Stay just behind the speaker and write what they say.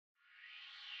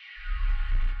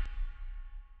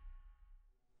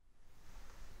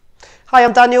Hi,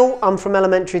 I'm Daniel. I'm from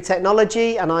Elementary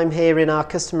Technology and I'm here in our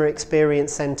Customer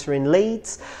Experience Centre in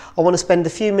Leeds. I want to spend a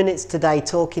few minutes today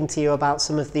talking to you about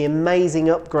some of the amazing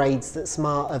upgrades that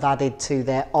SMART have added to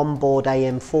their onboard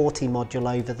AM40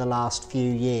 module over the last few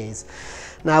years.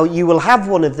 Now, you will have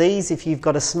one of these if you've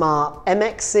got a SMART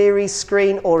MX series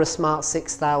screen or a SMART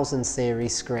 6000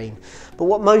 series screen. But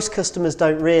what most customers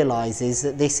don't realise is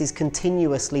that this is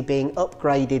continuously being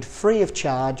upgraded free of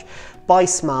charge by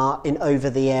SMART in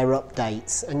over-the-air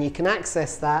updates, and you can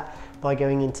access that by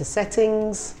going into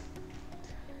Settings,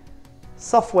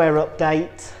 Software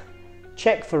Update,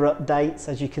 check for updates.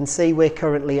 As you can see, we're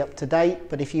currently up to date,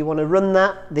 but if you want to run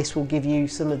that, this will give you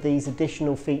some of these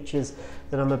additional features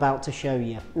that I'm about to show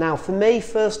you. Now, for me,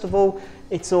 first of all,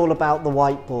 it's all about the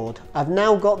whiteboard. I've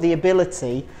now got the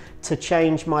ability to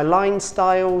change my line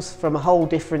styles from a whole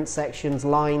different sections,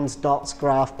 lines, dots,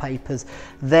 graph papers,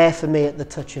 there for me at the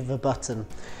touch of a button.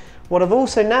 What I've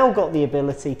also now got the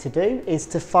ability to do is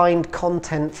to find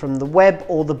content from the web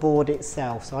or the board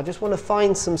itself. So I just want to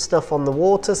find some stuff on the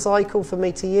water cycle for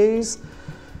me to use.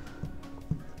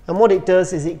 And what it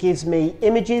does is it gives me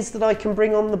images that I can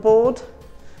bring on the board,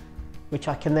 which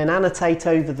I can then annotate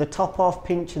over the top of,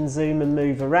 pinch and zoom and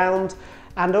move around.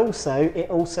 And also, it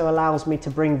also allows me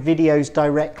to bring videos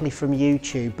directly from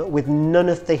YouTube, but with none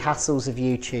of the hassles of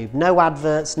YouTube. No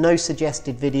adverts, no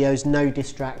suggested videos, no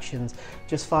distractions.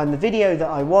 Just find the video that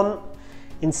I want,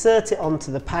 insert it onto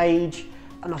the page,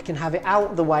 and I can have it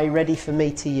out of the way ready for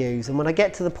me to use. And when I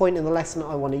get to the point in the lesson that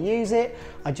I want to use it,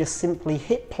 I just simply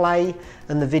hit play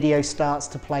and the video starts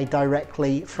to play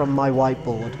directly from my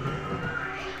whiteboard.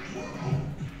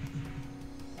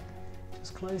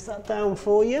 Just close that down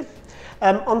for you.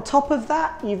 On top of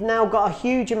that, you've now got a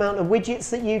huge amount of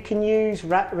widgets that you can use,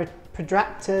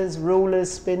 protractors, rulers,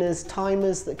 spinners,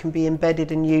 timers that can be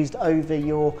embedded and used over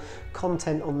your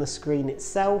content on the screen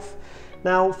itself.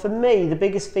 Now, for me, the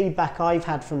biggest feedback I've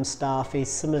had from staff is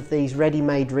some of these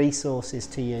ready-made resources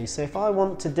to use. So if I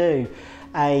want to do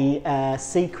a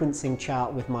sequencing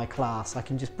chart with my class, I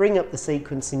can just bring up the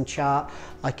sequencing chart,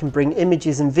 I can bring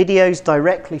images and videos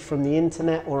directly from the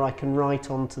internet, or I can write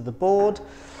onto the board.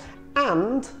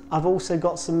 And I've also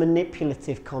got some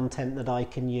manipulative content that I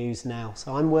can use now.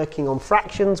 So I'm working on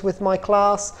fractions with my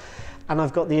class, and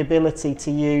I've got the ability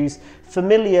to use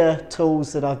familiar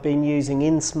tools that I've been using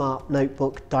in SMART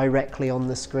Notebook directly on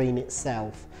the screen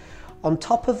itself. On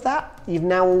top of that, you've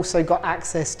now also got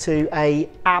access to an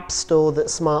app store that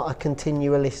SMART are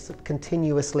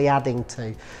continuously adding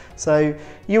to. So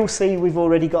you'll see we've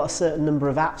already got a certain number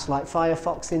of apps like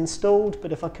Firefox installed,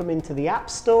 but if I come into the App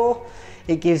Store,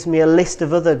 it gives me a list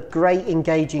of other great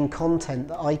engaging content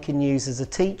that I can use as a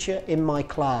teacher in my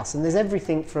class. And there's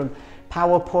everything from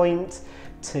PowerPoint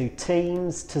to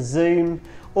Teams to Zoom,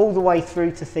 all the way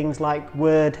through to things like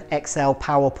Word, Excel,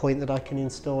 PowerPoint that I can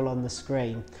install on the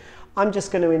screen. I'm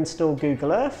just going to install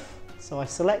Google Earth. So I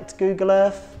select Google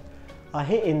Earth, I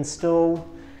hit install,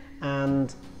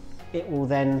 and it will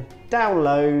then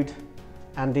download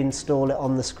and install it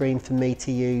on the screen for me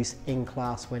to use in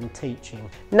class when teaching.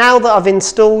 Now that I've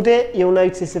installed it, you'll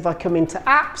notice if I come into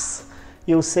apps,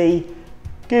 you'll see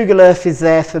Google Earth is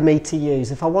there for me to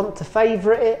use. If I want to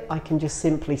favourite it, I can just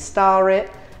simply star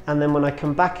it, and then when I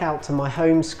come back out to my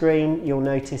home screen, you'll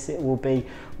notice it will be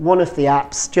one of the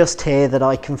apps just here that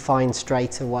I can find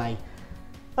straight away.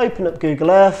 Open up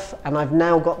Google Earth, and I've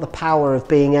now got the power of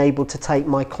being able to take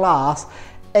my class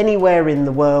anywhere in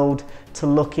the world to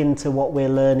look into what we're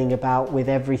learning about with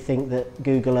everything that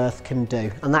Google Earth can do.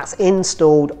 And that's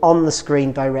installed on the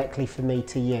screen directly for me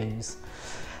to use.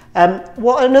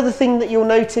 Another thing that you'll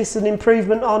notice an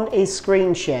improvement on is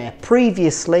screen share.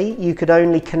 Previously, you could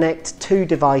only connect 2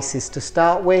 devices to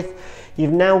start with.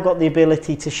 You've now got the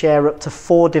ability to share up to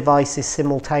 4 devices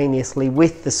simultaneously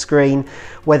with the screen,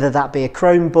 whether that be a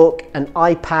Chromebook, an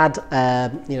iPad,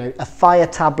 a Fire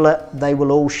tablet, they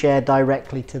will all share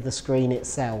directly to the screen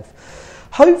itself.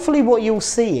 Hopefully what you'll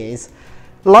see is,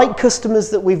 like customers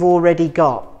that we've already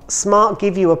got, SMART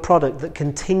give you a product that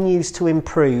continues to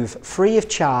improve free of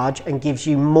charge and gives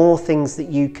you more things that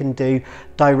you can do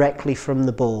directly from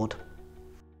the board.